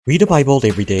Read the Bible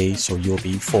every day so you'll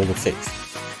be full of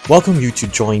faith. Welcome you to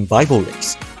join Bible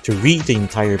Race to read the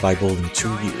entire Bible in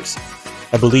 2 years.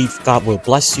 I believe God will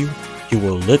bless you, He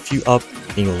will lift you up,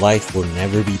 and your life will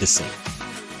never be the same.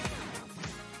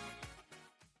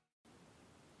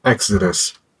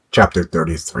 Exodus chapter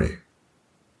 33.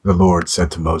 The Lord said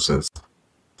to Moses,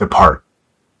 "Depart,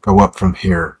 go up from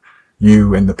here,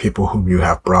 you and the people whom you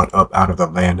have brought up out of the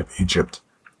land of Egypt,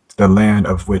 to the land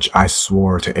of which I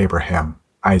swore to Abraham,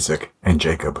 Isaac, and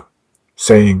Jacob,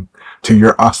 saying, to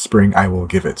your offspring I will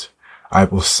give it. I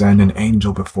will send an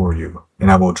angel before you, and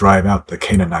I will drive out the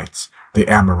Canaanites, the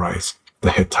Amorites,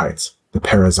 the Hittites, the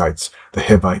Perizzites, the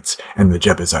Hivites, and the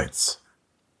Jebusites.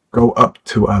 Go up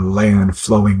to a land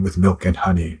flowing with milk and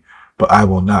honey, but I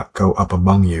will not go up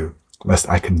among you, lest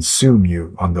I consume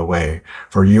you on the way,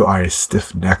 for you are a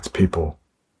stiff-necked people."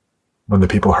 When the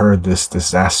people heard this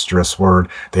disastrous word,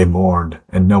 they mourned,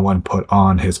 and no one put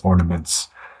on his ornaments.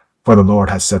 For the Lord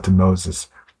had said to Moses,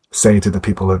 "Say to the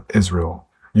people of Israel,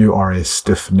 you are a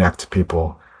stiff-necked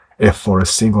people. If for a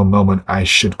single moment I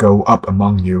should go up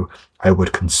among you, I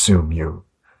would consume you.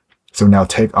 So now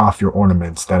take off your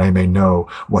ornaments, that I may know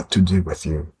what to do with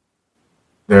you."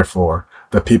 Therefore,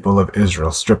 the people of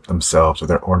Israel stripped themselves of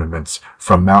their ornaments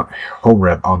from Mount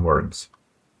Horeb onwards.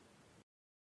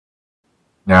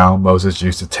 Now Moses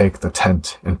used to take the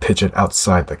tent and pitch it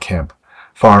outside the camp,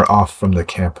 far off from the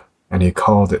camp, and he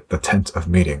called it the tent of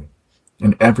meeting.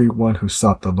 And everyone who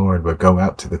sought the Lord would go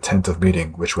out to the tent of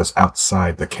meeting, which was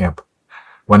outside the camp.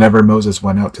 Whenever Moses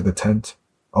went out to the tent,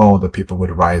 all the people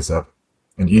would rise up,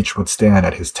 and each would stand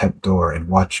at his tent door and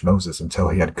watch Moses until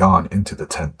he had gone into the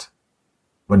tent.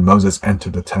 When Moses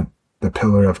entered the tent, the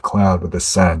pillar of cloud would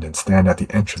descend and stand at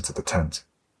the entrance of the tent,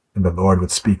 and the Lord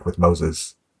would speak with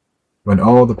Moses. When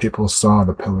all the people saw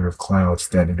the pillar of cloud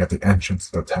standing at the entrance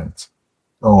of the tent,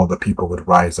 all the people would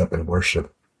rise up and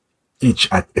worship,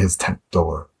 each at his tent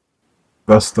door.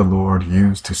 Thus the Lord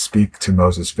used to speak to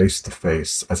Moses face to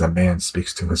face, as a man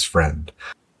speaks to his friend.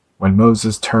 When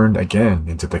Moses turned again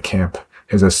into the camp,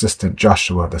 his assistant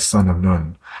Joshua the son of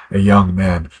Nun, a young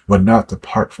man, would not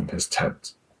depart from his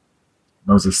tent.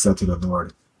 Moses said to the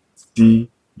Lord, "See,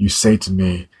 you say to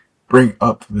me, bring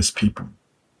up this people,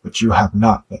 but you have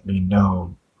not let me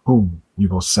know whom you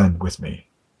will send with me.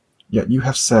 Yet you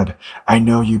have said, I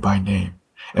know you by name,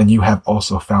 and you have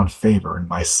also found favor in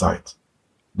my sight.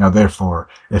 Now therefore,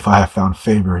 if I have found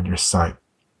favor in your sight,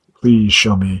 please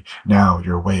show me now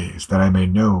your ways, that I may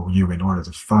know you in order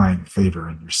to find favor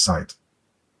in your sight.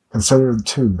 Consider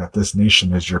too that this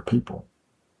nation is your people."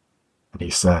 And he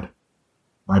said,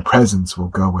 "My presence will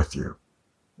go with you,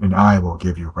 and I will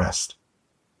give you rest."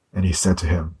 And he said to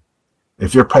him,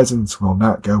 "If your presence will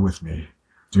not go with me,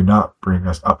 do not bring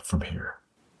us up from here.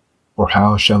 For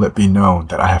how shall it be known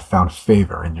that I have found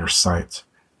favor in your sight,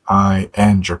 I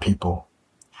and your people?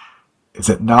 Is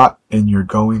it not in your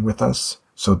going with us,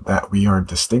 so that we are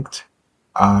distinct,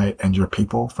 I and your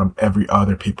people, from every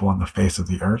other people on the face of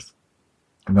the earth?"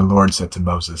 And the Lord said to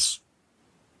Moses,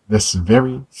 "This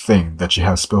very thing that you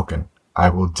have spoken I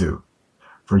will do,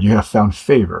 for you have found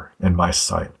favor in my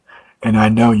sight, and I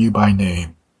know you by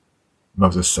name."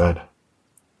 Moses said,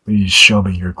 "Please show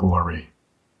me your glory."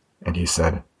 And he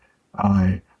said,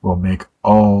 "I will make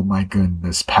all my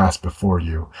goodness pass before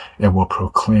you, and will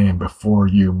proclaim before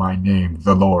you my name,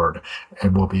 the Lord,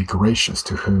 and will be gracious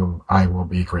to whom I will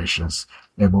be gracious,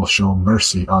 and will show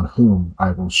mercy on whom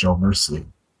I will show mercy.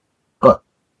 But,"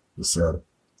 he said,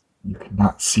 "you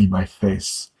cannot see my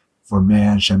face, for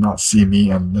man shall not see me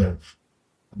and live."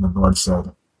 And the Lord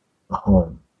said,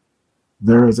 "Behold,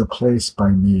 there is a place by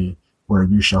me where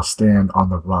you shall stand on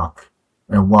the rock,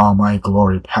 and while my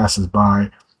glory passes by,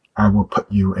 I will put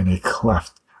you in a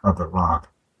cleft of the rock,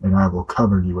 and I will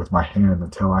cover you with my hand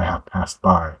until I have passed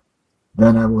by.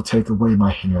 Then I will take away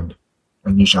my hand,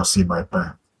 and you shall see my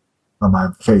back, but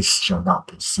my face shall not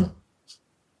be seen."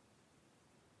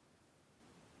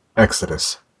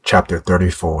 Exodus chapter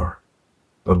 34.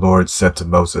 The Lord said to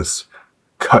Moses,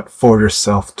 "Cut for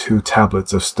yourself 2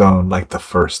 tablets of stone like the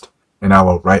first, and I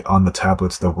will write on the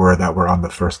tablets the word that were on the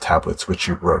first tablets which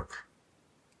you broke.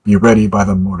 Be ready by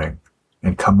the morning,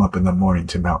 and come up in the morning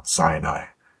to Mount Sinai,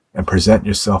 and present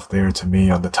yourself there to me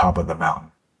on the top of the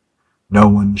mountain. No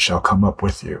one shall come up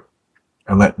with you,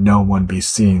 and let no one be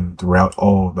seen throughout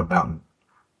all the mountain.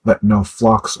 Let no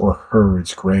flocks or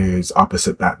herds graze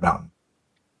opposite that mountain."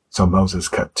 So Moses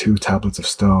cut 2 tablets of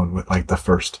stone like the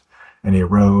first, and he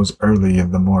rose early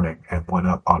in the morning and went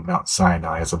up on Mount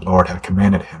Sinai as the Lord had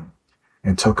commanded him,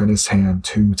 and took in his hand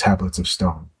 2 tablets of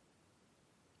stone.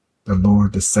 The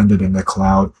Lord descended in the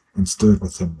cloud and stood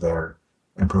with him there,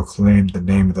 and proclaimed the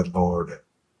name of the Lord.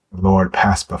 The Lord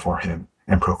passed before him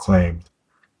and proclaimed,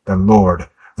 the Lord,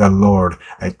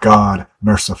 a God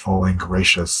merciful and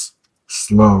gracious,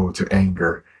 slow to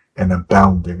anger, and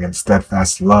abounding in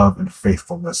steadfast love and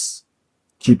faithfulness,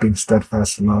 keeping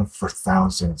steadfast love for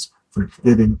thousands,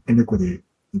 forgiving iniquity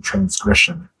and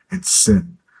transgression and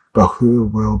sin, but who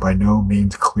will by no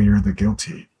means clear the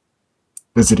guilty,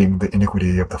 visiting the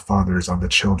iniquity of the fathers on the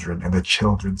children and the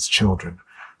children's children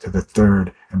to the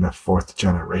third and the fourth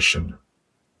generation.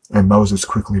 And Moses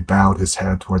quickly bowed his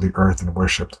head toward the earth and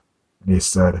worshipped. And he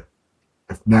said,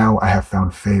 if now I have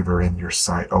found favor in your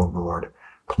sight, O Lord,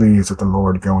 please let the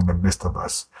Lord go in the midst of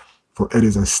us. For it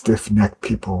is a stiff-necked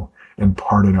people, and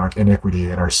pardon our iniquity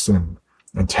and our sin,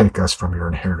 and take us from your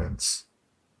inheritance.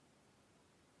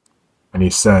 And he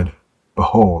said,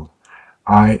 behold,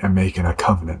 I am making a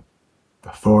covenant.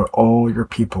 Before all your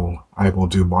people I will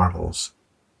do marvels,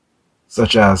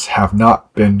 such as have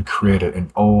not been created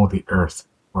in all the earth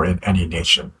or in any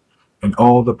nation. And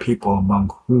all the people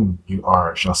among whom you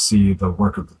are shall see the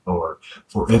work of the Lord,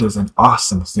 for it is an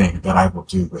awesome thing that I will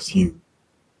do with you.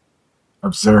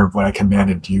 Observe what I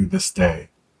commanded you this day.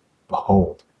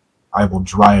 Behold, I will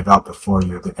drive out before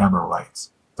you the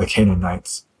Amorites, the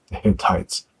Canaanites, the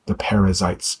Hittites, the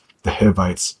Perizzites, the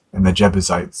Hivites, and the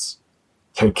Jebusites.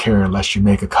 Take care lest you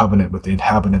make a covenant with the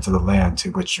inhabitants of the land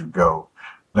to which you go,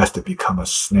 lest it become a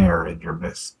snare in your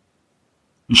midst.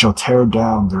 You shall tear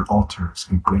down their altars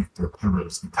and break their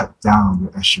pillars and cut down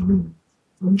their Asherim,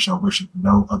 for you shall worship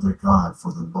no other God,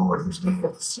 for the Lord whose name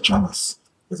is jealous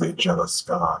is a jealous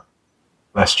God,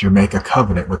 lest you make a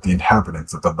covenant with the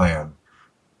inhabitants of the land.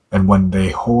 And when they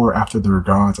whore after their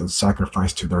gods and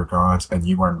sacrifice to their gods, and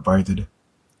you are invited,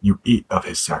 you eat of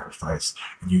his sacrifice,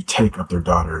 and you take of their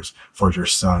daughters for your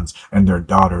sons, and their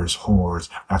daughters whores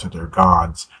after their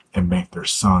gods, and make their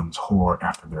sons whore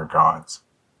after their gods.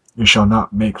 You shall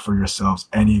not make for yourselves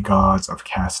any gods of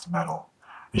cast metal.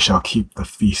 You shall keep the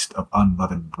feast of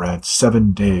unleavened bread.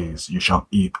 7 days you shall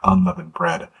eat unleavened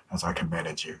bread, as I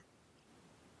commanded you.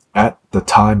 At the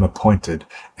time appointed,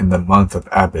 in the month of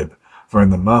Abib, for in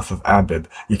the month of Abib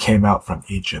you came out from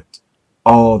Egypt.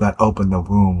 All that open the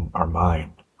womb are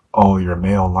mine. All your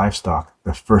male livestock,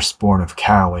 the firstborn of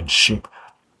cow and sheep,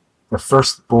 the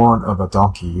firstborn of a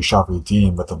donkey you shall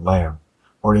redeem with a lamb.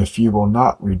 Or if you will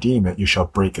not redeem it, you shall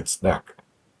break its neck.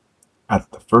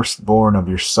 At the firstborn of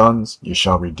your sons you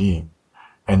shall redeem,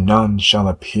 and none shall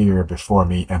appear before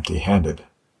me empty-handed.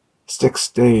 6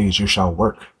 days you shall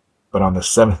work, but on the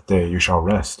 7th day you shall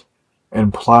rest.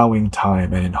 In plowing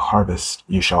time and in harvest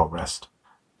you shall rest.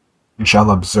 You shall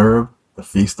observe the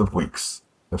feast of weeks,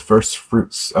 the first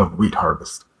fruits of wheat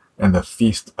harvest, and the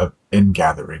feast of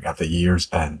ingathering at the year's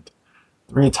end.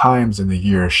 3 times in the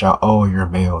year shall all your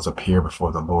males appear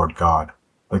before the Lord God,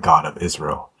 the God of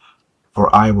Israel.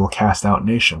 For I will cast out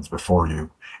nations before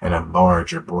you, and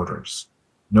enlarge your borders.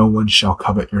 No one shall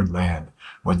covet your land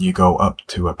when you go up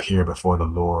to appear before the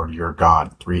Lord your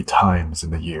God 3 times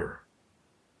in the year.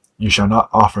 You shall not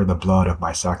offer the blood of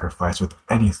my sacrifice with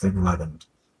anything leavened,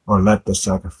 or let the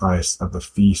sacrifice of the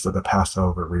feast of the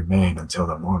Passover remain until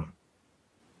the morning.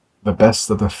 The best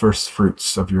of the first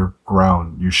fruits of your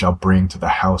ground you shall bring to the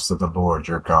house of the Lord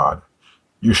your God.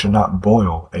 You shall not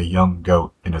boil a young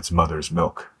goat in its mother's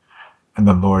milk. And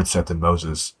the Lord said to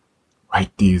Moses,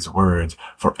 write these words,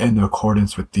 for in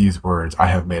accordance with these words I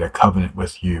have made a covenant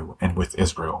with you and with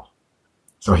Israel.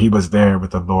 So he was there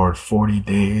with the Lord 40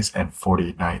 days and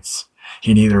 40 nights.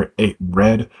 He neither ate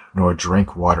bread nor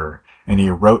drank water, and he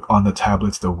wrote on the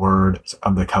tablets the words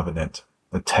of the covenant,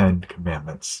 the 10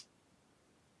 commandments.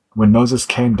 When Moses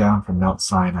came down from Mount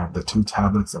Sinai, the 2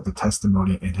 tablets of the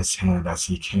testimony in his hand as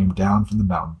he came down from the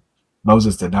mountain,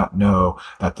 Moses did not know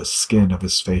that the skin of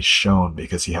his face shone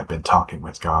because he had been talking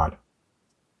with God.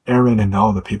 Aaron and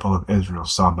all the people of Israel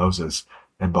saw Moses,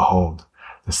 and behold,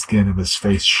 the skin of his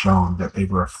face shone that they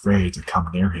were afraid to come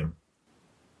near him.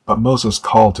 But Moses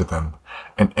called to them,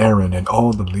 and Aaron and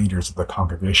all the leaders of the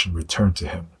congregation returned to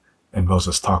him, and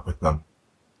Moses talked with them.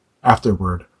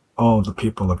 Afterward, all the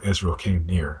people of Israel came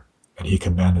near, and he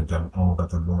commanded them all that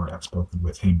the Lord had spoken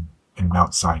with him in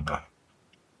Mount Sinai.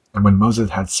 And when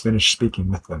Moses had finished speaking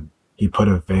with them, he put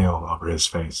a veil over his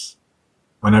face.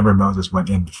 Whenever Moses went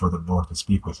in before the Lord to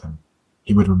speak with him,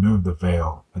 he would remove the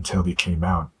veil until he came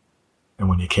out. And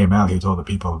when he came out, he told the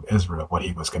people of Israel what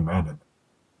he was commanded.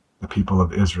 The people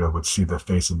of Israel would see the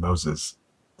face of Moses,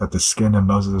 that the skin of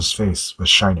Moses' face was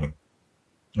shining,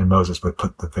 and Moses would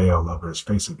put the veil over his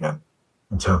face again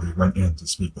until he went in to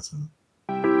speak with him.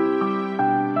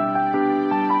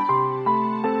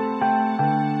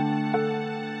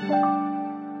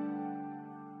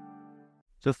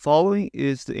 The following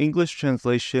is the English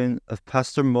translation of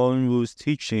Pastor Monwoo's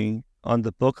teaching on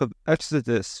the book of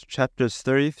Exodus, chapters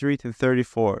 33 to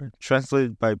 34,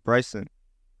 translated by Bryson.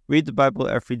 Read the Bible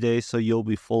every day so you'll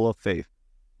be full of faith.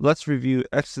 Let's review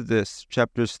Exodus,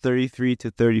 chapters 33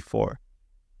 to 34.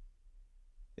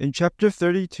 In chapter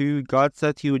 32, God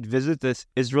said he would visit the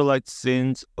Israelites'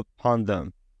 sins upon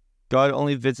them. God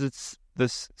only visits the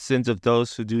sins of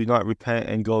those who do not repent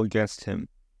and go against him.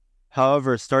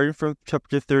 However, starting from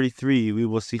chapter 33, we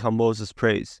will see how Moses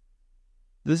prays.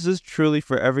 This is truly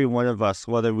for every one of us,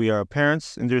 whether we are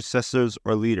parents, intercessors,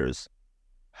 or leaders.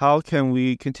 How can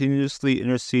we continuously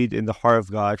intercede in the heart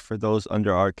of God for those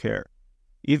under our care?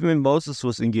 Even Moses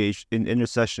was engaged in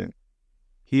intercession.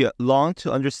 He longed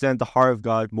to understand the heart of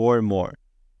God more and more.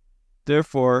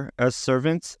 Therefore, as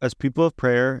servants, as people of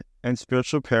prayer, and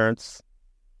spiritual parents,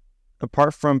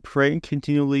 apart from praying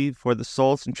continually for the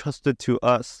souls entrusted to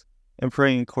us, and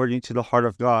praying according to the heart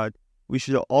of God, we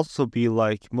should also be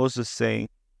like Moses saying,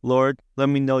 Lord, let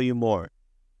me know you more.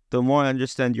 The more I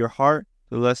understand your heart,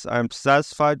 the less I am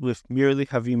satisfied with merely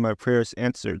having my prayers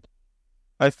answered.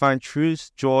 I find true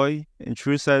joy and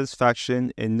true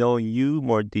satisfaction in knowing you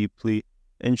more deeply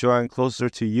and drawing closer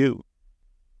to you.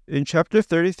 In chapter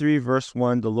 33, verse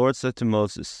 1, the Lord said to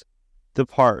Moses,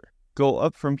 Depart, go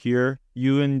up from here,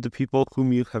 you and the people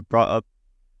whom you have brought up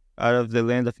out of the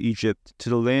land of Egypt, to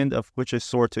the land of which I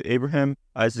swore to Abraham,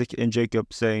 Isaac, and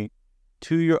Jacob, saying,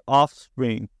 To your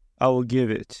offspring I will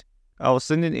give it. I will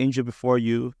send an angel before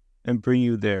you and bring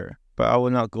you there, but I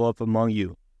will not go up among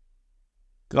you.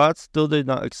 God still did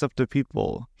not accept the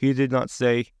people. He did not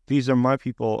say, These are my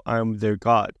people, I am their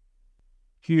God.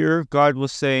 Here, God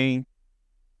was saying,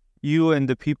 You and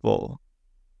the people,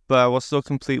 but I will still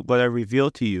complete what I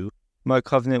revealed to you, my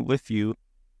covenant with you.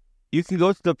 You can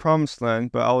go to the promised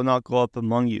land, but I will not go up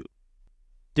among you.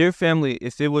 Dear family,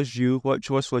 if it was you, what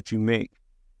choice would you make?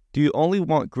 Do you only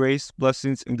want grace,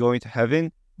 blessings, and going to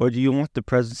heaven, or do you want the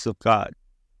presence of God?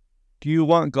 Do you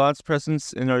want God's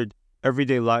presence in our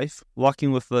everyday life,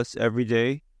 walking with us every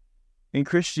day? In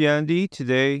Christianity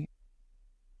today,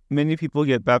 many people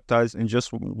get baptized and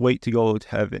just wait to go to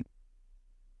heaven.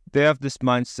 They have this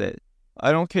mindset.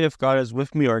 I don't care if God is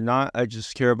with me or not, I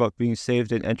just care about being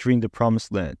saved and entering the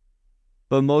promised land.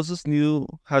 But Moses knew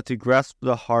how to grasp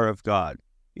the heart of God.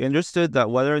 He understood that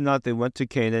whether or not they went to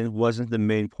Canaan wasn't the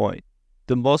main point.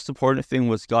 The most important thing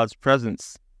was God's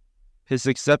presence, his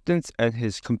acceptance, and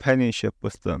his companionship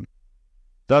with them.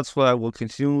 That's what I will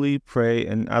continually pray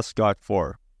and ask God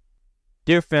for.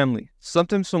 Dear family,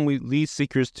 sometimes when we lead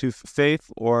seekers to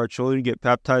faith or our children get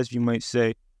baptized, you might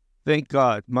say, Thank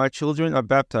God, my children are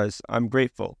baptized. I'm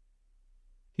grateful.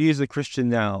 He is a Christian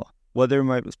now. Whether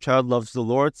my child loves the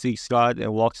Lord, seeks God,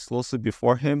 and walks closely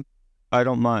before him, I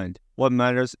don't mind. What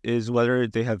matters is whether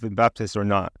they have been baptized or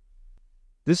not.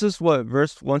 This is what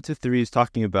verse 1 to 3 is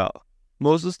talking about.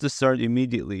 Moses discerned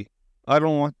immediately. I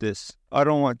don't want this. I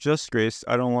don't want just grace.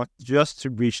 I don't want just to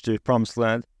reach the promised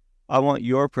land. I want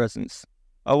your presence.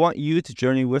 I want you to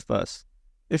journey with us.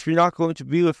 If you're not going to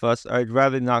be with us, I'd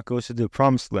rather not go to the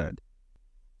promised land.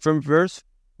 From verse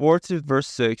 4 to verse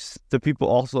 6, the people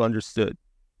also understood.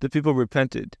 The people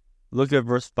repented. Look at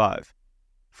verse 5.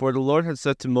 For the Lord had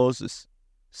said to Moses,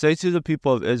 Say to the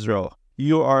people of Israel,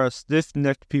 You are a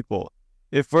stiff-necked people.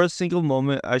 If for a single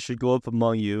moment I should go up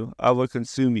among you, I will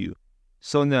consume you.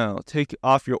 So now, take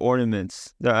off your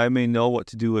ornaments, that I may know what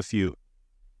to do with you.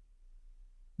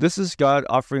 This is God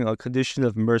offering a condition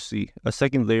of mercy, a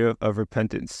second layer of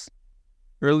repentance.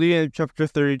 Earlier in chapter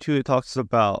 32, it talks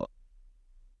about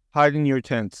hiding your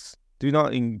tents. Do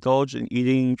not indulge in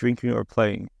eating, drinking, or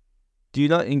playing. Do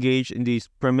not engage in these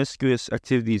promiscuous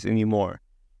activities anymore.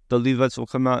 The Levites will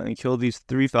come out and kill these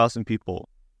 3,000 people.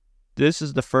 This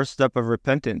is the first step of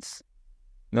repentance.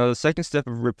 Now the second step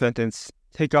of repentance,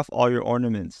 take off all your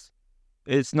ornaments.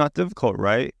 It's not difficult,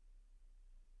 right?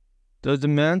 The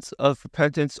demands of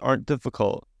repentance aren't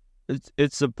difficult.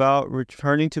 It's about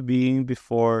returning to being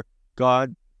before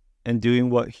God and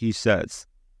doing what He says.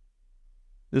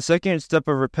 The second step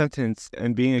of repentance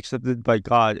and being accepted by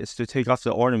God is to take off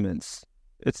the ornaments.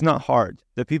 It's not hard.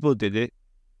 The people did it.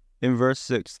 In verse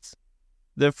 6,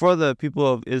 Therefore the people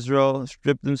of Israel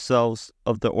stripped themselves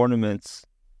of the ornaments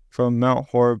from Mount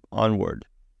Horeb onward.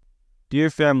 Dear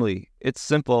family, it's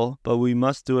simple, but we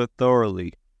must do it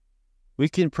thoroughly. We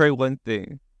can pray one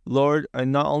thing. Lord, I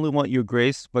not only want your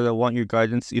grace, but I want your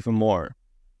guidance even more.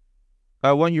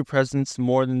 I want your presence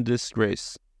more than this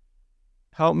grace.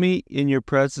 Help me in your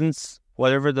presence,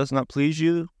 whatever does not please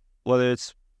you, whether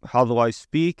it's how do I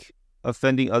speak,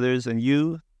 offending others and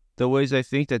you, the ways I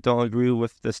think that don't agree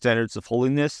with the standards of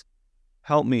holiness.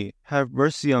 Help me, have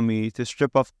mercy on me to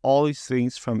strip off all these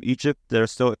things from Egypt that are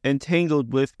still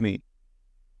entangled with me.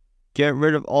 Get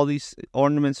rid of all these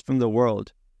ornaments from the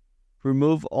world.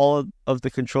 Remove all of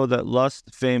the control that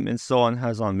lust, fame, and so on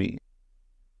has on me.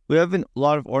 We have a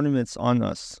lot of ornaments on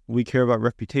us. We care about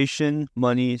reputation,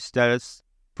 money, status,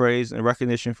 praise, and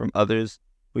recognition from others.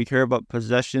 We care about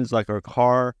possessions like our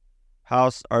car,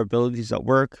 house, our abilities at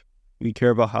work. We care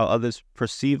about how others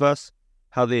perceive us,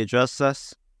 how they address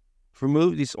us.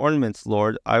 Remove these ornaments,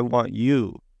 Lord. I want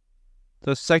you.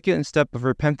 The second step of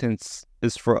repentance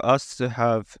is for us to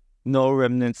have no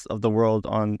remnants of the world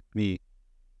on me.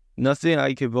 Nothing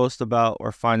I can boast about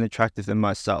or find attractive in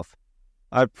myself.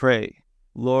 I pray,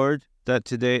 Lord, that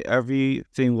today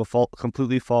everything will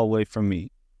completely fall away from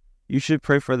me. You should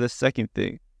pray for the second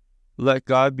thing. Let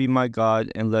God be my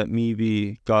God and let me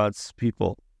be God's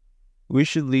people. We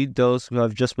should lead those who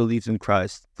have just believed in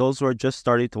Christ, those who are just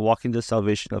starting to walk in the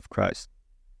salvation of Christ.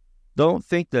 Don't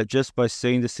think that just by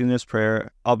saying the sinner's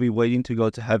prayer, I'll be waiting to go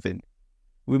to heaven.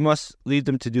 We must lead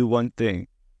them to do one thing,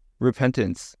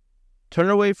 repentance. Turn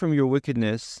away from your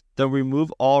wickedness, then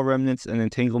remove all remnants and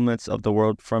entanglements of the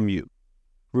world from you.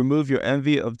 Remove your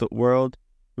envy of the world,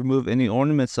 remove any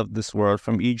ornaments of this world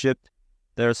from Egypt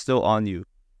that are still on you.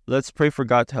 Let's pray for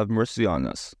God to have mercy on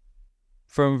us.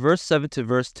 From verse 7 to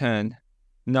verse 10,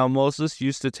 now Moses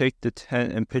used to take the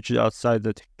tent and pitch it outside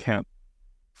the camp,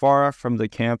 far off from the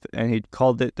camp, and he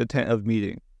called it the tent of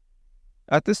meeting.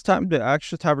 At this time, the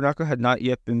actual tabernacle had not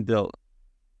yet been built.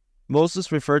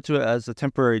 Moses referred to it as a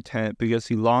temporary tent because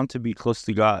he longed to be close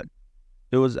to God.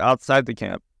 It was outside the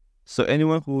camp, so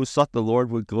anyone who sought the Lord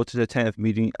would go to the tent of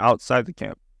meeting outside the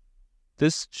camp.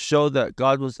 This showed that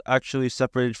God was actually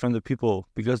separated from the people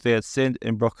because they had sinned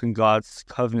and broken God's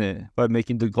covenant by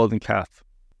making the golden calf.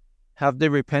 Have they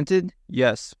repented?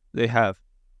 Yes, they have.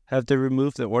 Have they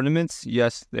removed the ornaments?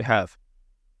 Yes, they have.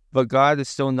 But God is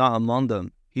still not among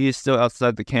them. He is still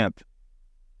outside the camp.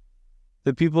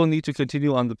 The people need to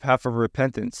continue on the path of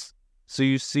repentance. So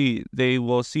you see, they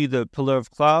will see the pillar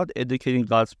of cloud indicating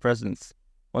God's presence.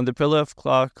 When the pillar of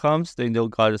cloud comes, they know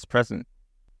God is present.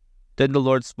 Then the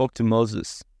Lord spoke to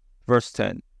Moses. Verse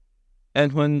 10.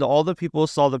 And when all the people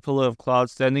saw the pillar of cloud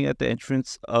standing at the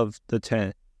entrance of the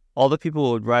tent, all the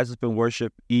people would rise up and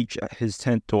worship, each at his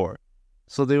tent door.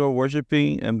 So they were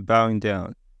worshiping and bowing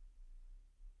down.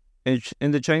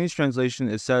 In the Chinese translation,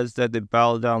 it says that they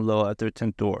bowed down low at their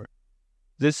tent door.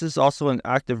 This is also an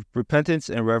act of repentance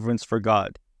and reverence for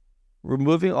God.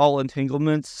 Removing all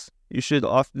entanglements, you should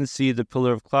often see the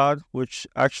pillar of cloud, which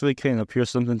actually can appear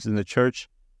sometimes in the church,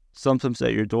 sometimes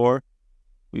at your door.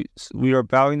 We are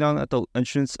bowing down at the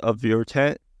entrance of your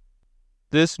tent.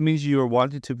 This means you are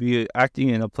wanting to be acting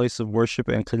in a place of worship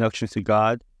and connection to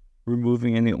God,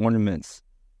 removing any ornaments.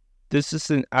 This is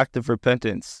an act of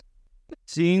repentance.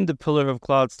 Seeing the pillar of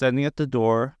cloud standing at the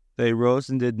door, they rose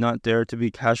and did not dare to be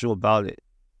casual about it.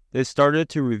 They started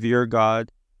to revere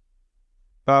God,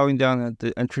 bowing down at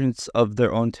the entrance of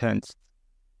their own tents.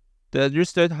 They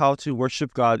understood how to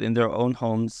worship God in their own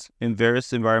homes, in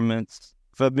various environments,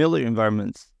 familiar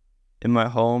environments, in my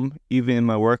home, even in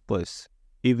my workplace,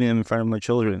 even in front of my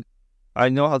children. I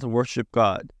know how to worship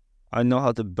God. I know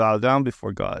how to bow down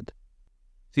before God.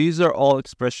 These are all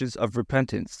expressions of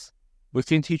repentance. We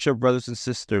can teach our brothers and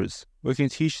sisters. We can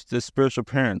teach the spiritual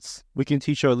parents. We can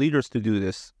teach our leaders to do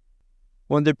this.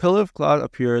 When the pillar of cloud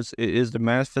appears, it is the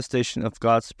manifestation of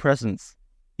God's presence,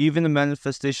 even the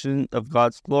manifestation of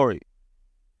God's glory.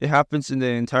 It happens in the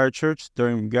entire church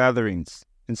during gatherings,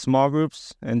 in small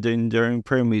groups, and during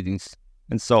prayer meetings,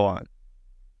 and so on.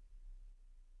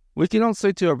 We can all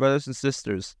say to our brothers and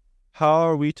sisters, how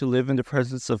are we to live in the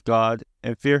presence of God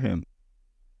and fear Him?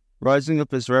 Rising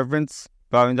up as reverence,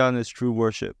 bowing down as true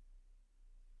worship.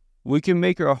 We can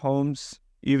make our homes,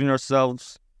 even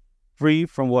ourselves, free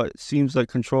from what seems like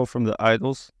control from the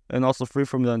idols, and also free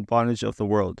from the bondage of the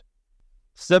world.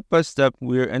 Step by step,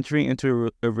 we are entering into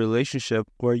a relationship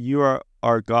where you are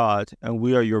our God and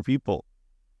we are your people.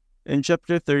 In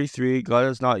chapter 33, God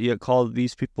has not yet called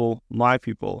these people my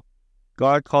people.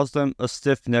 God calls them a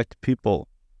stiff-necked people.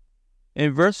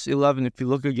 In verse 11, if you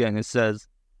look again, it says,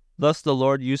 Thus the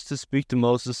Lord used to speak to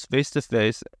Moses face to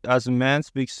face, as a man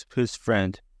speaks to his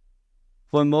friend.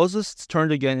 When Moses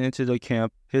turned again into the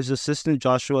camp, his assistant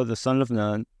Joshua the son of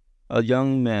Nun, a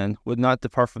young man, would not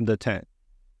depart from the tent.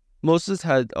 Moses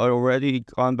had already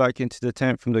gone back into the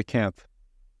tent from the camp.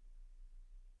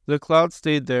 The cloud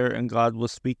stayed there and God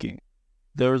was speaking.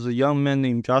 There was a young man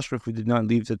named Joshua who did not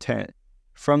leave the tent.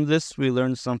 From this we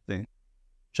learned something.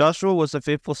 Joshua was a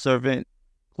faithful servant,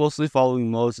 closely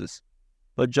following Moses.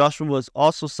 But Joshua was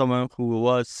also someone who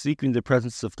was seeking the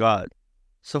presence of God.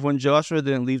 So when Joshua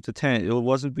didn't leave the tent, it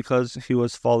wasn't because he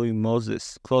was following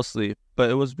Moses closely, but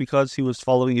it was because he was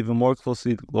following even more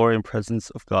closely the glory and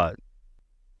presence of God.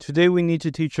 Today we need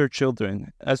to teach our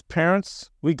children. As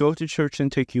parents, we go to church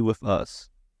and take you with us.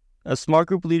 As small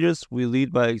group leaders, we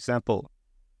lead by example.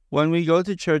 When we go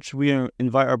to church, we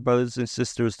invite our brothers and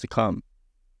sisters to come.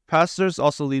 Pastors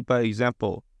also lead by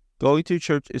example. Going to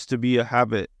church is to be a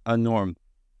habit, a norm.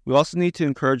 We also need to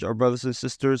encourage our brothers and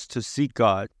sisters to seek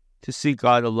God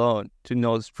alone, to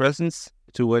know His presence,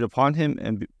 to wait upon Him,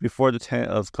 and before the tent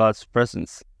of God's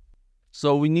presence.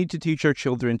 So we need to teach our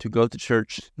children to go to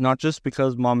church, not just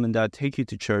because mom and dad take you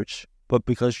to church, but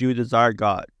because you desire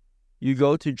God. You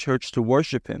go to church to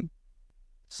worship Him.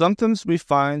 Sometimes we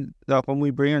find that when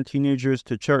we bring our teenagers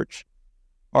to church,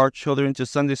 our children to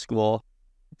Sunday school,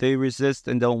 they resist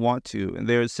and don't want to, and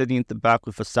they're sitting at the back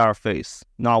with a sour face,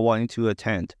 not wanting to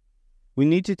attend. We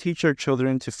need to teach our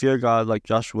children to fear God like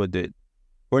Joshua did.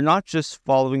 We're not just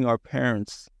following our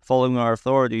parents, following our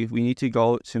authority. We need to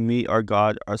go to meet our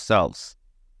God ourselves.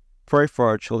 Pray for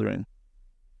our children.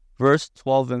 Verse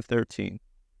 12 and 13.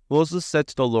 Moses said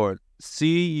to the Lord,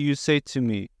 "See, you say to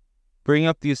me, bring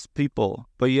up these people,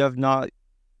 but you have not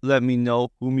let me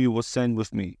know whom you will send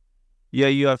with me. Yet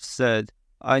you have said,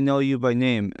 I know you by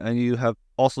name, and you have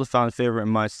also found favor in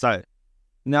my sight.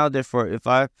 Now therefore, if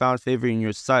I have found favor in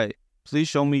your sight, please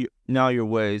show me now your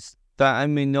ways, that I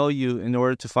may know you in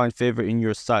order to find favor in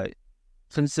your sight.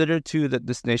 Consider too that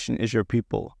this nation is your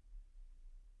people."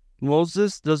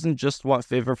 Moses doesn't just want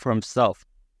favor for himself.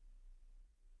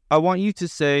 I want you to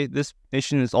say this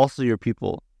nation is also your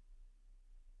people.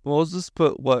 Moses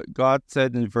put what God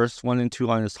said in verse 1 and 2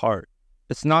 on his heart.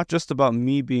 It's not just about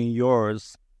me being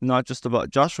yours, not just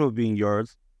about Joshua being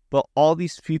yours, but all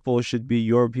these people should be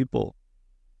your people.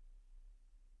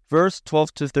 Verse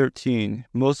 12 to 13,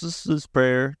 Moses'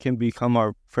 prayer can become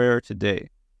our prayer today.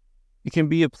 It can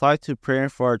be applied to praying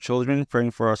for our children,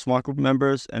 praying for our small group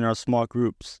members, and our small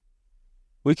groups.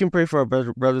 We can pray for our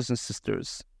brothers and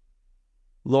sisters.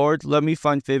 Lord, let me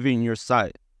find favor in your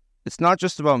sight. It's not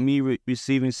just about me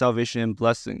receiving salvation and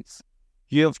blessings.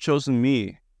 You have chosen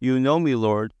me. You know me,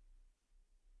 Lord.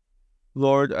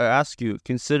 Lord, I ask you,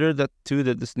 consider that too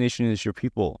that this nation is your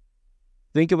people.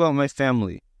 Think about my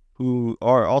family, who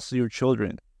are also your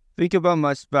children. Think about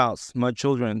my spouse, my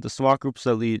children, the small groups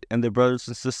I lead, and the brothers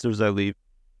and sisters I lead,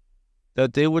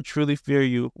 that they would truly fear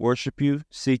you, worship you,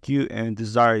 seek you, and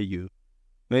desire you.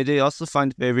 May they also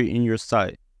find favor in your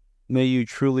sight. May you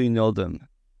truly know them.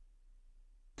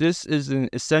 This is an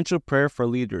essential prayer for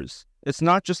leaders. It's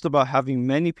not just about having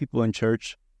many people in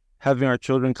church, having our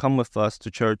children come with us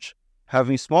to church,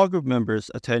 having small group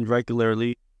members attend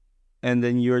regularly, and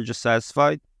then you're just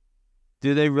satisfied.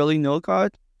 Do they really know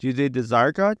God? Do they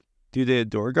desire God? Do they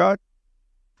adore God?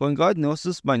 When God knows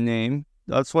us by name,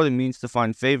 that's what it means to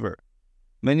find favor.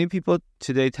 Many people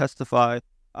today testify,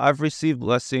 I've received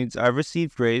blessings, I've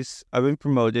received grace, I've been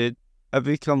promoted, I've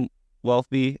become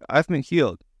wealthy, I've been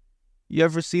healed. You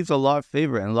have received a lot of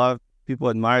favor, and a lot of people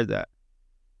admire that.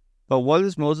 But what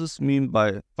does Moses mean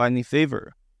by finding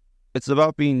favor? It's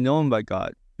about being known by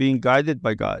God, being guided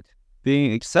by God,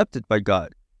 being accepted by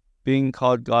God, being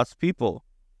called God's people.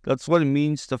 That's what it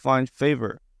means to find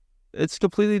favor. It's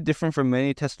completely different from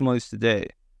many testimonies today.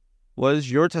 What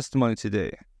is your testimony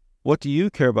today? What do you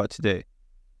care about today?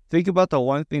 Think about the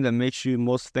one thing that makes you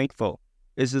most thankful.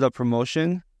 Is it a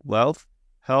promotion, wealth,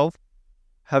 health,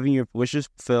 having your wishes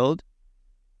fulfilled?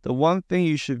 The one thing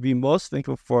you should be most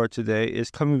thankful for today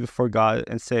is coming before God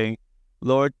and saying,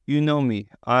 Lord, you know me,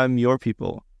 I'm your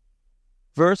people.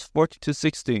 Verse 14 to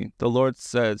 16, the Lord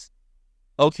says,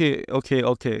 Okay.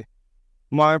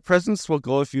 My presence will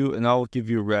go with you and I will give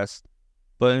you rest.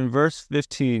 But in verse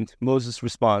 15, Moses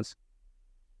responds,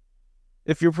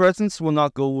 If your presence will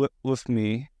not go with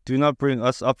me, do not bring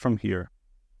us up from here.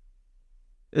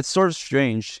 It's sort of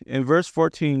strange. In verse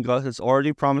 14, God has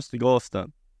already promised to go with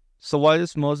them. So why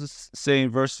does Moses say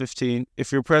in verse 15,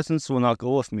 If your presence will not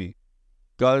go with me?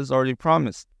 God has already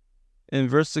promised. In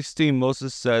verse 16,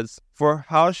 Moses says, For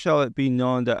how shall it be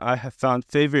known that I have found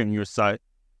favor in your sight,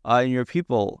 I and your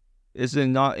people? Is it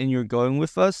not in your going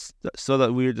with us, so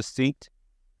that we are distinct,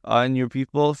 I and your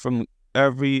people, from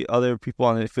every other people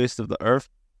on the face of the earth?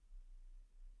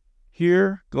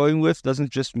 Here, going with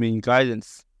doesn't just mean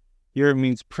guidance. Here it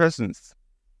means presence.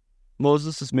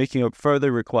 Moses is making a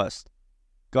further request.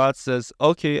 God says,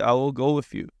 Okay, I will go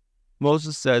with you.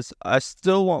 Moses says, I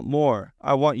still want more.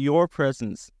 I want your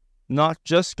presence. Not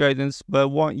just guidance, but I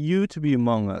want you to be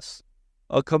among us,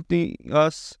 accompanying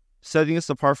us, setting us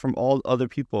apart from all other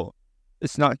people.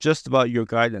 It's not just about your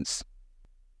guidance.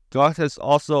 God has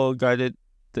also guided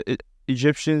the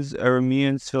Egyptians,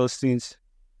 Arameans, Philistines,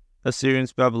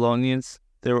 Assyrians, Babylonians,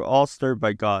 they were all stirred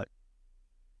by God.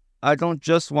 I don't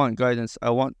just want guidance,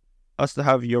 I want us to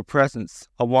have your presence.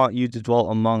 I want you to dwell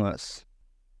among us.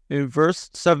 In verse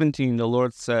 17, the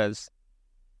Lord says,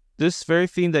 "This very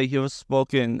thing that you have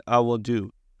spoken I will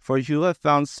do, for you have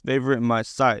found favor in my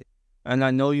sight, and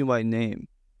I know you by name."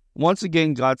 Once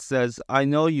again, God says, I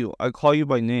know you, I call you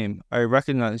by name, I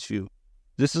recognize you.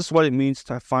 This is what it means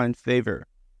to find favor.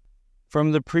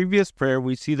 From the previous prayer,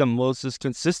 we see that Moses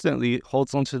consistently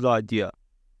holds on to the idea,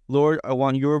 Lord, I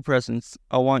want your presence,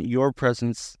 I want your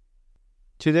presence.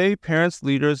 Today, parents,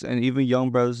 leaders, and even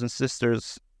young brothers and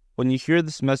sisters, when you hear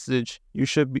this message, you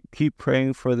should keep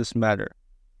praying for this matter.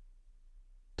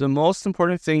 The most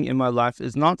important thing in my life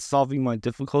is not solving my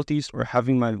difficulties or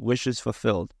having my wishes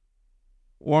fulfilled,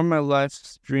 or my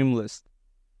life's dream list.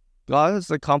 God has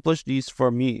accomplished these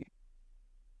for me.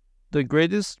 The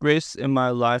greatest grace in my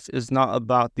life is not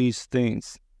about these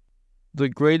things. The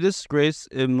greatest grace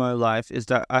in my life is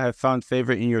that I have found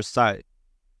favor in your sight.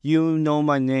 You know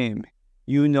my name.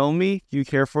 You know me, you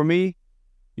care for me,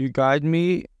 you guide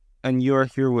me, and you are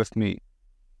here with me.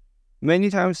 Many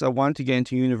times I wanted to get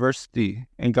into university,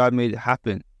 and God made it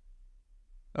happen.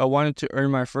 I wanted to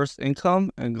earn my first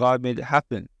income, and God made it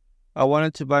happen. I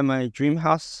wanted to buy my dream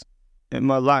house in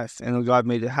my life, and God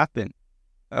made it happen.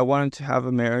 I wanted to have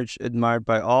a marriage admired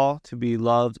by all, to be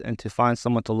loved, and to find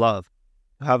someone to love,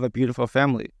 to have a beautiful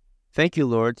family. Thank you,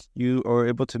 Lord, you are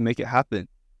able to make it happen.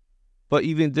 But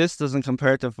even this doesn't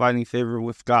compare to finding favor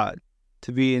with God,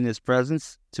 to be in His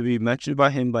presence, to be mentioned by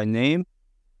Him by name,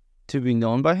 to be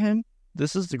known by Him.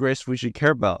 This is the grace we should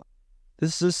care about.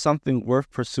 This is something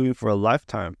worth pursuing for a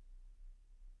lifetime.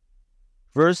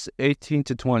 Verse 18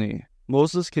 to 20,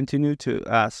 Moses continued to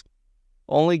ask,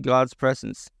 only God's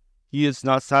presence. He is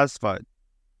not satisfied.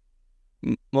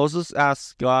 Moses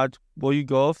asks God, will you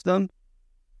go with them?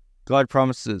 God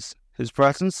promises. His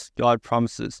presence, God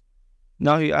promises.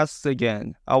 Now he asks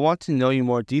again, I want to know you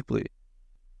more deeply.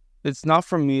 It's not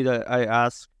from me that I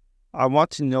ask. I want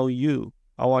to know you.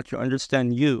 I want to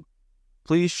understand you.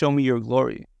 Please show me your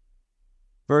glory.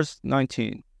 Verse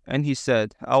 19, and he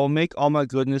said, I will make all my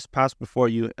goodness pass before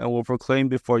you and will proclaim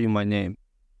before you my name,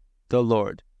 the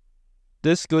Lord.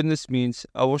 This goodness means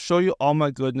I will show you all my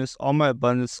goodness, all my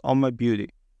abundance, all my beauty.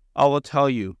 I will tell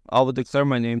you, I will declare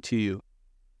my name to you.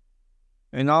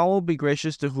 And I will be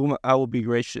gracious to whom I will be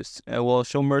gracious, and will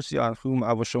show mercy on whom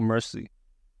I will show mercy.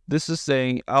 This is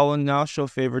saying, I will now show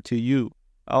favor to you.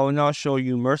 I will now show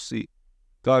you mercy,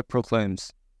 God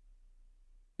proclaims.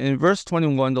 In verse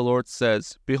 21, the Lord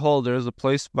says, behold, there is a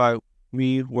place by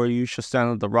me where you shall stand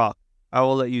on the rock. I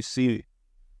will let you see.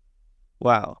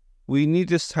 Wow. We need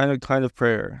this kind of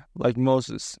prayer, like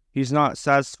Moses. He's not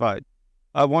satisfied.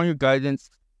 I want your guidance.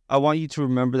 I want you to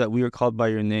remember that we are called by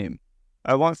your name.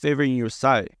 I want favor in your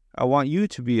sight. I want you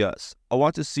to be us. I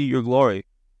want to see your glory.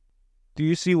 Do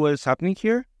you see what is happening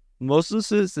here?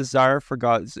 Moses' desire for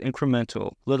God is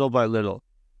incremental, little by little.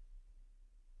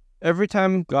 Every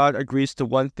time God agrees to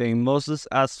one thing, Moses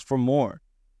asks for more.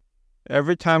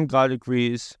 Every time God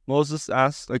agrees, Moses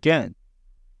asks again.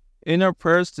 In our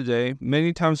prayers today,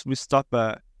 many times we stop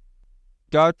at,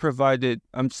 God provided,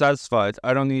 I'm satisfied,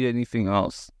 I don't need anything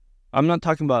else. I'm not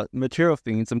talking about material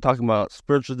things, I'm talking about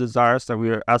spiritual desires that we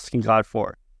are asking God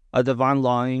for. A divine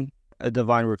longing, a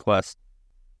divine request.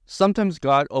 Sometimes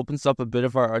God opens up a bit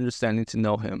of our understanding to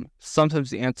know Him. Sometimes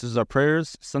He answers our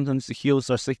prayers, sometimes He heals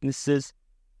our sicknesses,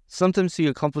 sometimes He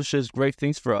accomplishes great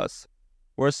things for us.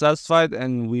 We're satisfied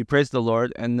and we praise the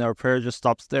Lord, and our prayer just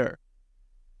stops there.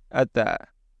 At that.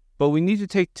 But we need to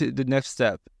take to the next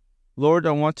step. Lord,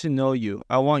 I want to know you.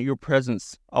 I want your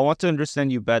presence. I want to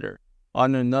understand you better.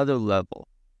 On another level,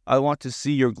 I want to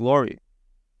see your glory.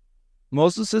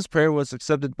 Moses' prayer was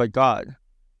accepted by God.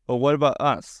 But what about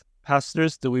us?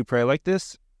 Pastors, do we pray like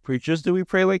this? Preachers, do we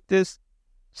pray like this?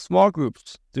 Small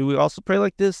groups, do we also pray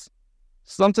like this?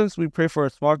 Sometimes we pray for our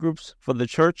small groups, for the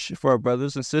church, for our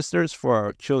brothers and sisters, for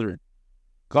our children.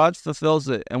 God fulfills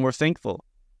it, and we're thankful,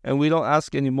 and we don't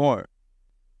ask anymore.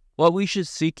 What we should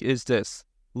seek is this.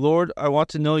 Lord, I want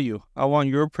to know you. I want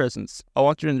your presence. I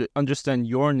want to understand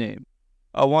your name.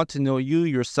 I want to know you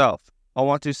yourself. I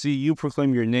want to see you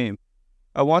proclaim your name.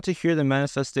 I want to hear the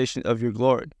manifestation of your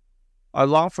glory. I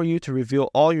long for you to reveal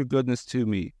all your goodness to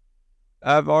me.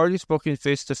 I have already spoken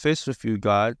face to face with you,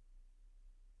 God.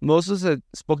 Moses had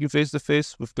spoken face to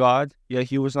face with God, yet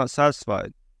he was not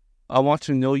satisfied. I want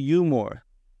to know you more.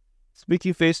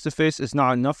 Speaking face to face is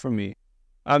not enough for me.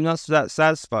 I'm not that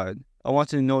satisfied. I want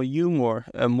to know you more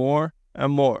and more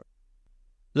and more.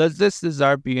 Let this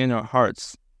desire be in our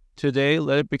hearts. Today,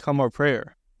 let it become our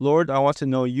prayer. Lord, I want to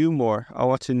know you more. I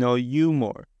want to know you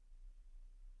more.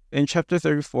 In chapter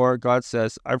 34, God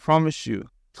says, I promise you,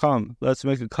 come, let's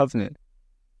make a covenant.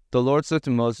 The Lord said to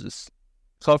Moses,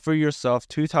 cut for yourself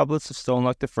 2 tablets of stone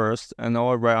like the first, and I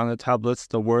will write on the tablets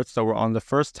the words that were on the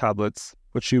first tablets,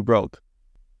 which you broke.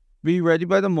 Be ready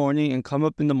by the morning and come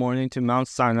up in the morning to Mount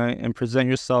Sinai and present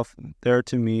yourself there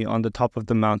to me on the top of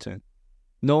the mountain.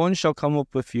 No one shall come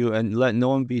up with you, and let no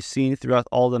one be seen throughout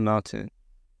all the mountain.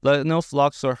 Let no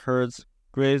flocks or herds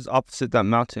graze opposite that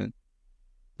mountain.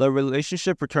 The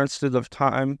relationship returns to the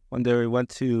time when they went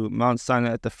to Mount Sinai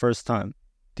at the first time.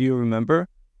 Do you remember?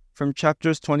 From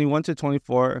chapters 21 to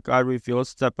 24, God reveals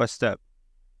step by step.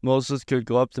 Moses could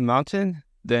go up the mountain,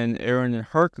 then Aaron and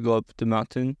Hur could go up the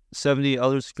mountain, 70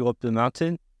 others could go up the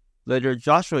mountain. Later,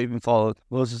 Joshua even followed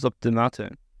Moses up the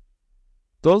mountain.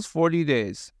 Those 40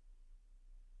 days,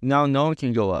 now no one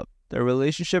can go up. The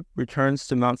relationship returns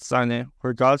to Mount Sinai,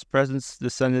 where God's presence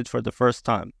descended for the first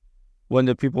time, when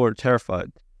the people were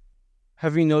terrified.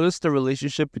 Have you noticed the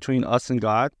relationship between us and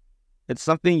God? It's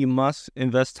something you must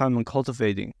invest time in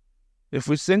cultivating. If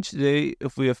we sin today,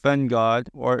 if we offend God,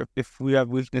 or if we have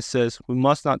weaknesses, we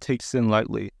must not take sin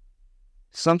lightly.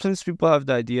 Sometimes people have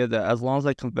the idea that as long as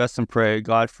I confess and pray,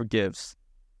 God forgives.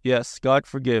 Yes, God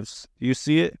forgives. Do you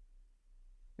see it?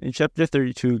 In chapter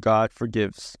 32, God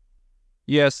forgives.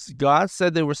 Yes, God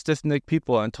said they were stiff-necked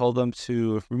people and told them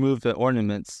to remove the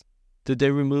ornaments. Did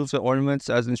they remove the ornaments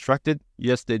as instructed?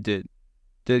 Yes, they did.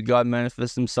 Did God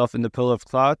manifest himself in the pillar of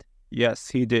cloud?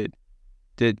 Yes, he did.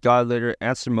 Did God later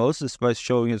answer Moses by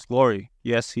showing his glory?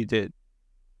 Yes, he did.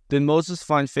 Did Moses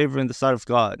find favor in the sight of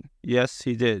God? Yes,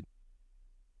 he did.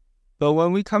 But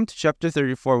when we come to chapter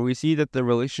 34, we see that the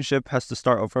relationship has to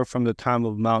start over from the time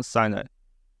of Mount Sinai.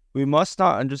 We must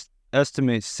not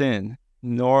underestimate sin,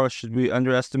 nor should we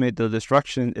underestimate the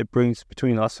destruction it brings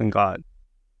between us and God.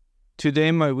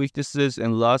 Today, my weaknesses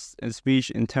in lust, in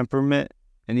speech, in temperament,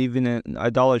 and even in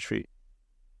idolatry.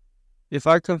 If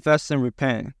I confess and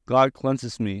repent, God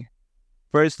cleanses me.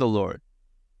 Praise the Lord.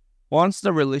 Once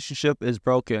the relationship is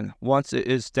broken, once it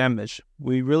is damaged,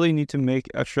 we really need to make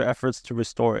extra efforts to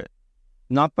restore it,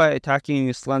 not by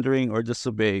attacking, slandering, or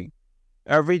disobeying.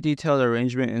 Every detailed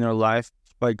arrangement in our life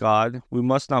by God, we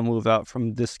must not move out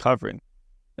from this covering.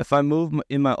 If I move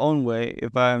in my own way,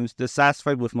 if I am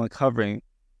dissatisfied with my covering,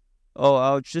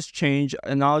 I'll just change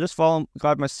and I'll just follow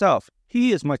God myself.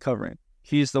 He is my covering.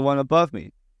 He is the one above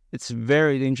me. It's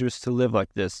very dangerous to live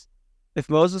like this. If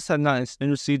Moses had not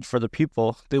interceded for the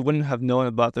people, they wouldn't have known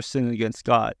about their sin against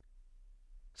God.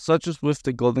 Such as with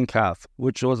the golden calf,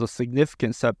 which was a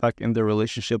significant setback in their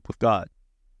relationship with God.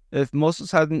 If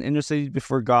Moses hadn't interceded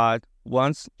before God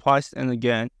once, twice, and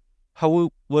again, how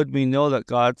would we know that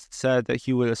God said that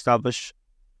he would establish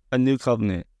a new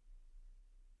covenant?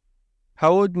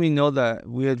 How would we know that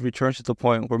we had returned to the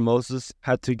point where Moses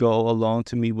had to go alone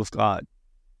to meet with God?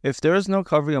 If there is no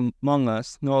covering among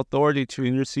us, no authority to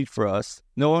intercede for us,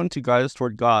 no one to guide us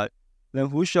toward God, then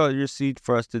who shall intercede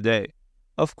for us today?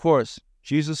 Of course,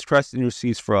 Jesus Christ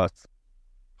intercedes for us.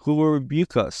 Who will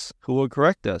rebuke us? Who will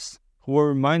correct us? Who will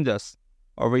remind us?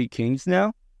 Are we kings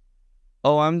now?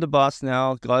 Oh, I'm the boss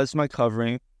now. God is my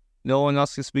covering. No one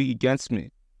else can speak against me.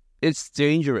 It's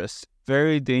dangerous,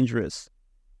 very dangerous.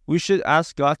 We should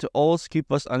ask God to always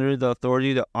keep us under the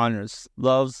authority that honors,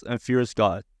 loves, and fears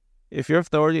God. If your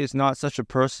authority is not such a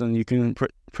person, you can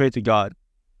pray to God,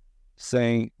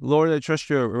 saying, Lord, I trust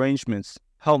your arrangements.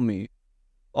 Help me.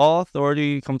 All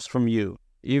authority comes from you.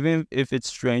 Even if it's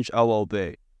strange, I will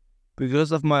obey.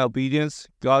 Because of my obedience,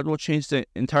 God will change the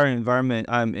entire environment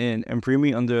I am in and bring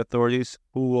me under authorities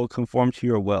who will conform to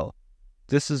your will.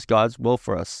 This is God's will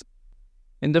for us.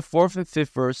 In the 4th and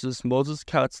 5th verses, Moses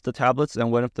cuts the tablets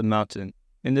and went up the mountain.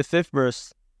 In the 5th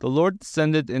verse, the Lord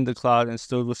descended in the cloud and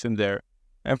stood with him there,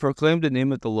 and proclaimed the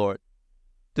name of the Lord.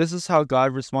 This is how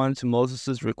God responded to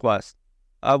Moses' request.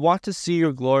 I want to see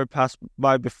your glory pass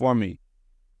by before me.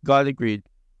 God agreed,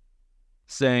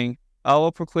 saying, I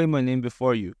will proclaim my name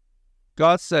before you.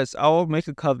 God says, I will make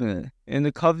a covenant. In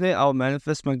the covenant, I will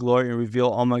manifest my glory and reveal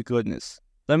all my goodness.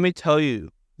 Let me tell you,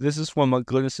 this is what my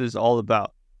goodness is all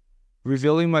about.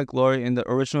 Revealing my glory in the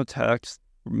original text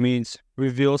means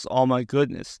reveals all my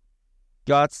goodness.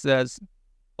 God says,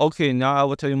 okay, now I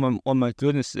will tell you what my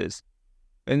goodness is.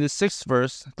 In the 6th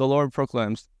verse, the Lord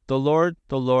proclaims, the Lord,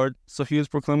 so he is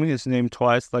proclaiming his name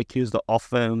twice like he is the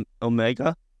Alpha and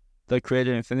Omega, the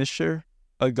creator and finisher,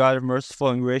 a God of merciful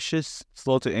and gracious,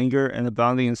 slow to anger, and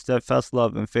abounding in steadfast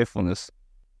love and faithfulness.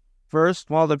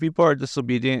 First, while the people are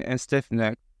disobedient and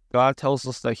stiff-necked, God tells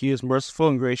us that he is merciful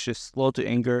and gracious, slow to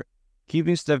anger,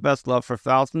 keeping steadfast love for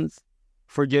thousands,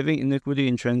 forgiving iniquity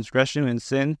and transgression and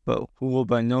sin, but who will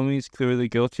by no means clearly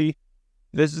guilty,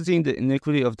 visiting the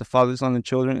iniquity of the fathers on the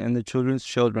children and the children's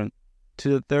children, to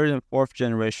the third and fourth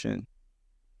generation.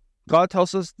 God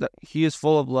tells us that He is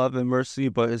full of love and mercy,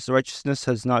 but His righteousness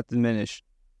has not diminished.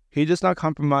 He does not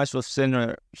compromise with sin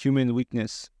or human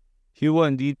weakness. He will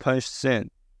indeed punish sin.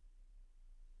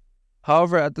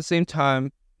 However, at the same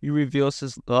time, He reveals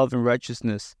His love and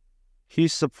righteousness. He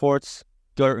supports,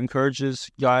 encourages,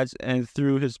 guides, and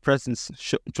through His presence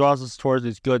draws us towards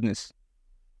His goodness,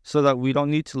 so that we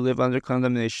don't need to live under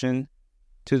condemnation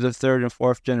to the third and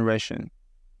fourth generation.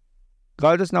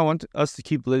 God does not want us to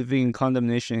keep living in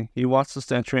condemnation. He wants us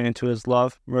to enter into His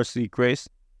love, mercy, grace,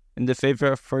 and the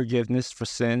favor of forgiveness for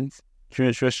sins,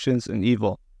 transgressions, and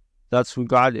evil. That's who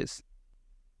God is.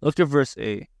 Look at verse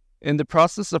 8. In the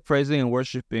process of praising and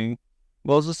worshiping,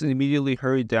 Moses immediately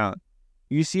hurried down.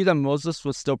 You see that Moses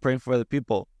was still praying for the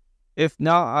people. If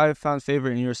now I have found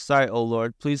favor in your sight, O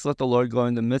Lord, please let the Lord go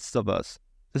in the midst of us.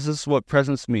 This is what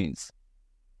presence means.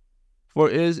 For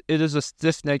it is a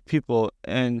stiff-necked people,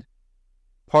 and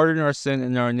pardon our sin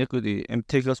and our iniquity, and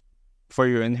take us for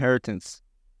your inheritance.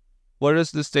 What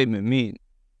does this statement mean?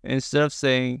 Instead of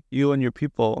saying, you and your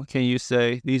people, can you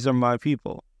say, these are my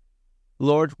people?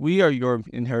 Lord, we are your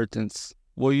inheritance.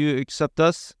 Will you accept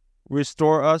us?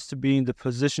 Restore us to being the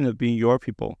position of being your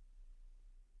people.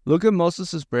 Look at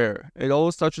Moses' prayer. It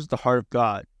always touches the heart of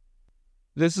God.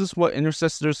 This is what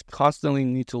intercessors constantly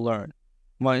need to learn.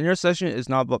 My intercession is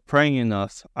not about praying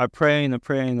enough. I pray and I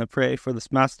pray and I pray for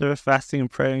this master, fasting and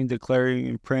praying, declaring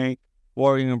and praying,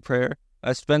 warring in prayer.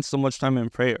 I spend so much time in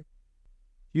prayer.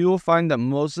 You will find that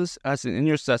Moses, as an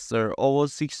intercessor,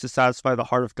 always seeks to satisfy the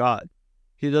heart of God.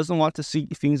 He doesn't want to see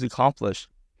things accomplished.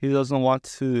 He doesn't want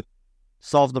to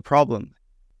solve the problem.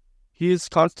 He is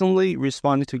constantly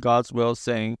responding to God's will,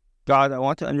 saying, God, I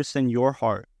want to understand your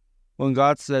heart. When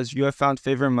God says, you have found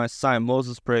favor in my sight,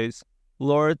 Moses prays,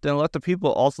 Lord, then let the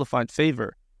people also find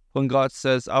favor. When God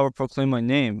says, I will proclaim my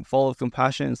name, full of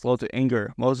compassion and slow to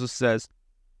anger, Moses says,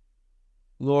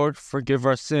 Lord, forgive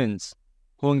our sins.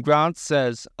 When God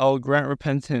says, I will grant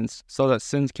repentance so that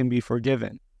sins can be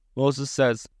forgiven, Moses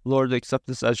says, Lord, accept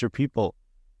us as your people.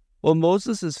 What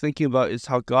Moses is thinking about is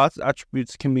how God's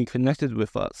attributes can be connected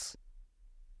with us.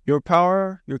 Your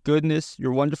power, your goodness,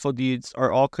 your wonderful deeds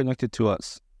are all connected to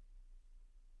us.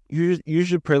 You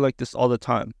should pray like this all the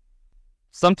time.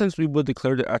 Sometimes we will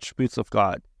declare the attributes of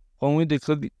God. When we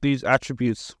declare these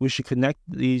attributes, we should connect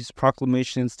these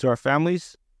proclamations to our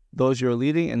families, those you're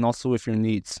leading, and also with your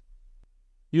needs.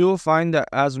 You will find that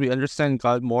as we understand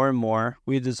God more and more,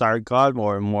 we desire God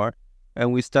more and more,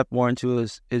 and we step more into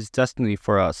His destiny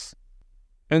for us.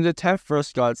 In the 10th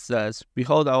verse, God says,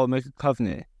 Behold, I will make a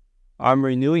covenant. I'm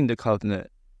renewing the covenant.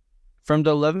 From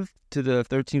the 11th to the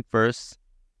 13th verse,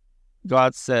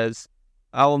 God says,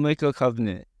 I will make a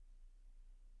covenant.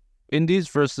 In these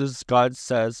verses, God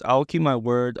says, I will keep my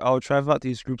word, I will drive out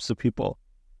these groups of people.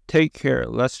 Take care,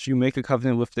 lest you make a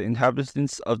covenant with the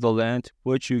inhabitants of the land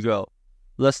which you go,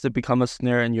 lest it become a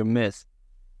snare in your midst.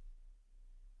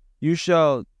 You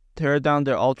shall tear down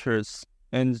their altars,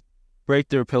 and break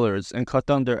their pillars, and cut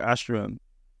down their Asherim.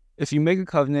 If you make a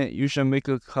covenant, you shall make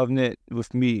a covenant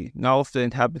with me, not with the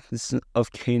inhabitants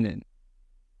of Canaan.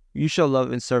 You shall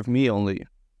love and serve me only.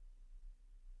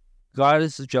 God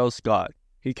is a jealous God.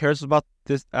 He cares about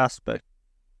this aspect.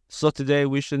 So today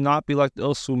we should not be like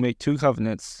those who make two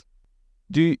covenants.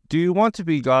 Do you want to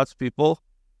be God's people?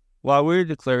 While we're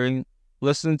declaring,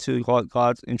 listen to what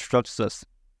God instructs us.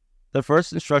 The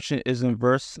first instruction is in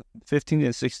verse 15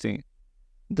 and 16.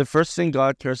 The first thing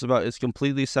God cares about is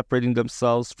completely separating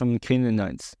themselves from the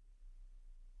Canaanites.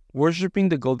 Worshipping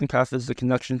the golden calf is the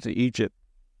connection to Egypt.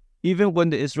 Even when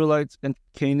the Israelites in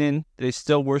Canaan, they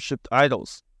still worshipped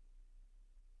idols.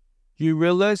 You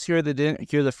realize here they didn't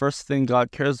hear the first thing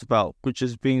God cares about, which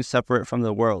is being separate from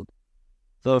the world.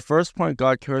 The first point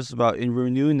God cares about in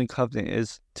renewing the covenant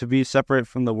is to be separate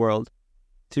from the world,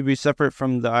 to be separate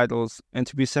from the idols, and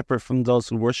to be separate from those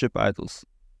who worship idols.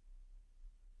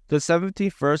 The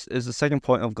 17th verse is the second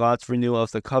point of God's renewal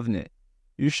of the covenant.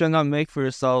 You shall not make for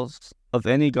yourselves of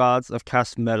any gods of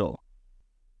cast metal.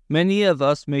 Many of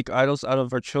us make idols out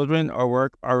of our children, our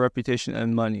work, our reputation,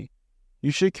 and money.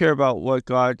 You should care about what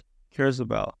God cares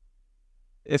about.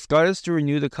 If God is to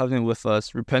renew the covenant with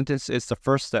us, repentance is the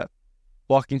first step.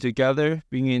 Walking together,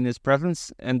 being in His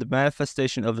presence, and the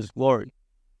manifestation of His glory.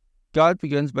 God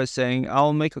begins by saying, I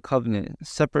will make a covenant,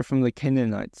 separate from the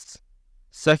Canaanites.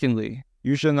 Secondly,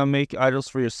 you shall not make idols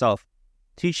for yourself,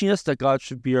 teaching us that God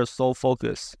should be our sole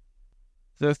focus.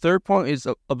 The third point is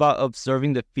about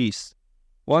observing the feast.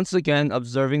 Once again,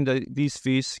 observing these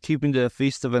feasts, keeping the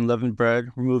feast of unleavened bread,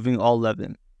 removing all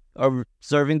leaven,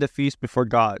 observing the feast before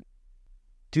God.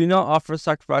 Do not offer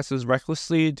sacrifices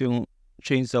recklessly, don't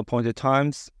change the appointed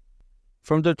times.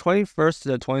 From the 21st to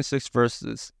the 26th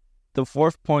verses, the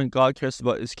fourth point God cares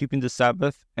about is keeping the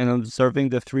Sabbath and observing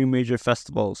the three major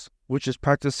festivals, which is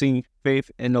practicing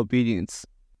faith and obedience.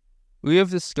 We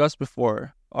have discussed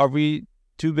before, are we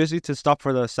too busy to stop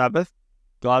for the Sabbath?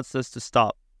 God says to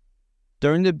stop.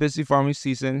 During the busy farming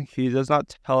season, He does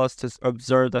not tell us to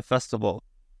observe the festival,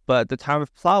 but at the time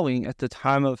of plowing, at the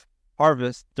time of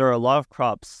harvest, there are a lot of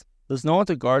crops. There's no one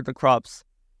to guard the crops,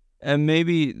 and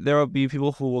maybe there will be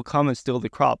people who will come and steal the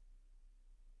crop.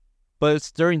 But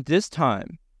it's during this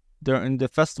time, during the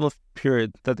festival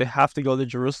period, that they have to go to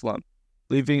Jerusalem,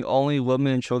 leaving only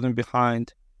women and children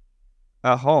behind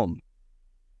at home.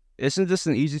 Isn't this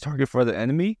an easy target for the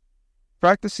enemy?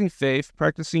 Practicing faith,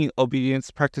 practicing obedience,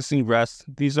 practicing rest,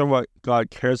 these are what God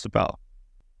cares about.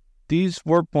 These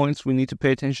 4 points we need to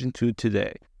pay attention to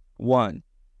today. 1.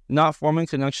 Not forming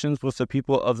connections with the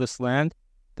people of this land,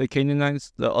 the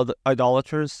Canaanites, the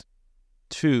idolaters.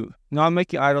 2. Not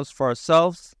making idols for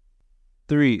ourselves.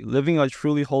 3. Living a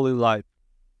truly holy life.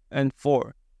 And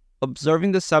 4.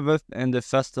 Observing the Sabbath and the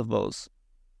festivals.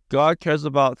 God cares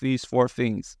about these 4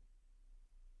 things.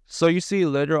 So you see,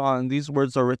 later on, these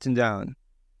words are written down.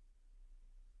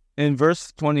 In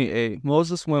verse 28,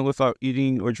 Moses went without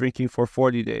eating or drinking for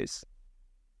 40 days.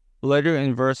 Later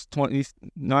in verse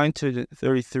 29 to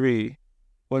 33,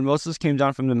 when Moses came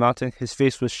down from the mountain, his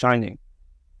face was shining.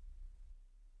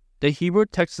 The Hebrew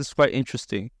text is quite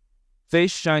interesting.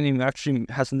 Face shining actually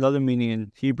has another meaning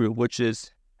in Hebrew, which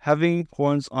is having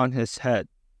horns on his head.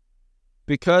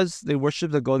 Because they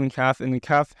worship the golden calf and the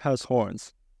calf has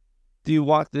horns. Do you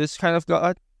want this kind of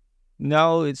God?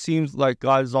 Now it seems like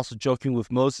God is also joking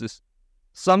with Moses.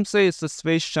 Some say it's his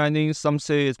face shining, some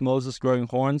say it's Moses growing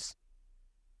horns.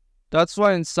 That's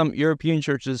why in some European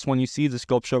churches, when you see the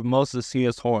sculpture of Moses, he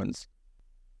has horns.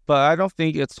 But I don't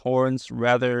think it's horns,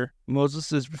 rather,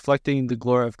 Moses is reflecting the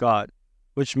glory of God,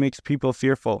 which makes people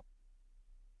fearful.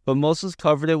 But Moses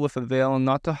covered it with a veil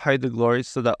not to hide the glory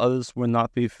so that others would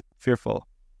not be fearful.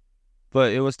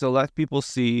 But it was to let people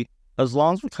see, as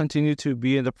long as we continue to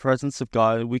be in the presence of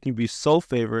God, we can be so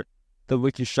favored that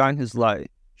we can shine His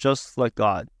light, just like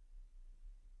God.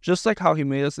 Just like how He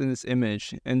made us in His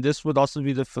image, and this would also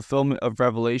be the fulfillment of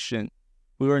Revelation.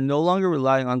 We are no longer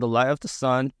relying on the light of the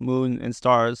sun, moon, and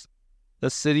stars.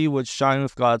 The city would shine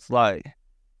with God's light.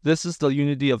 This is the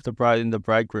unity of the bride and the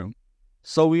bridegroom.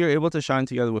 So we are able to shine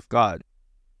together with God.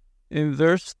 In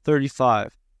verse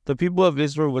 35, the people of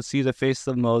Israel would see the face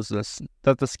of Moses,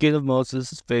 that the skin of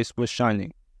Moses' face was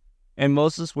shining. And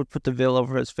Moses would put the veil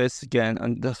over his face again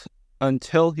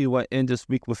until he went in to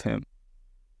speak with him.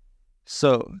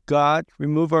 So, God,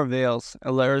 remove our veils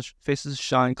and let our faces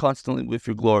shine constantly with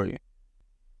your glory.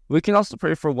 We can also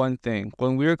pray for one thing.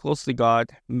 When we are close to God,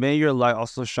 may your light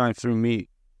also shine through me.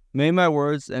 May my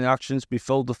words and actions be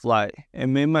filled with light,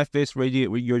 and may my face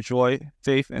radiate with your joy,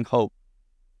 faith, and hope.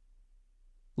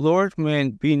 Lord, may I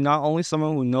be not only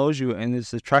someone who knows you and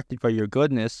is attracted by your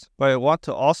goodness, but I want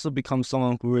to also become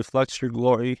someone who reflects your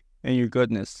glory and your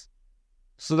goodness,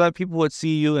 so that people would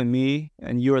see you in me,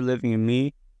 and you are living in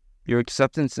me, your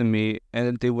acceptance in me, and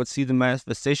that they would see the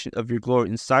manifestation of your glory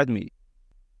inside me.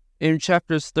 In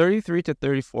chapters 33 to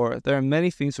 34, there are many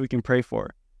things we can pray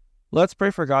for. Let's pray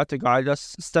for God to guide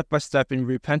us step by step in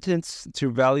repentance,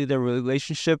 to value the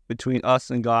relationship between us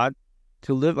and God,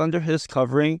 to live under His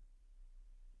covering,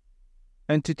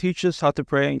 and to teach us how to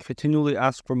pray and continually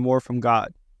ask for more from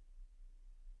God.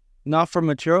 Not for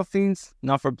material things,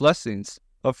 not for blessings,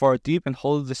 but for a deep and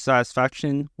holy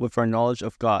dissatisfaction with our knowledge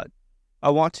of God. I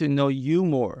want to know you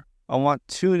more. I want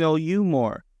to know you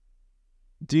more.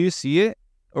 Do you see it?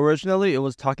 Originally, it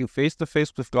was talking face to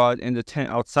face with God in the tent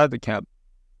outside the camp.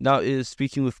 Now it is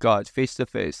speaking with God face to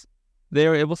face. They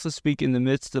are able to speak in the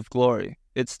midst of glory.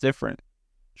 It's different.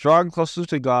 Drawing closer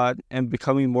to God and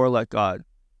becoming more like God.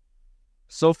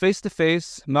 So face to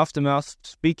face, mouth to mouth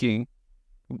speaking,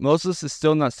 Moses is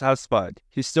still not satisfied.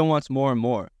 He still wants more and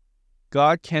more.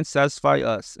 God can satisfy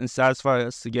us and satisfy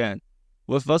us again,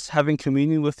 with us having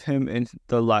communion with Him in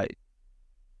the light.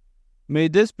 May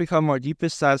this become our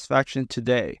deepest satisfaction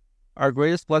today. Our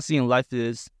greatest blessing in life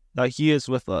is that He is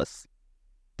with us.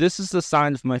 This is the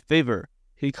sign of my favor.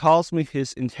 He calls me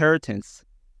His inheritance.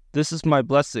 This is my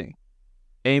blessing.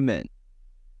 Amen.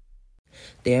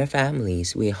 Dear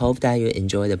families, we hope that you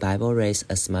enjoy the Bible race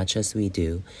as much as we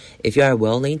do. If you are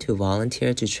willing to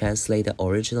volunteer to translate the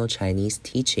original Chinese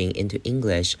teaching into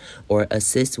English or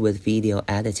assist with video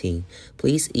editing,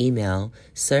 please email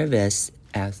service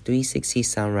at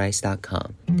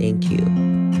 360sunrise.com. Thank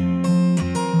you.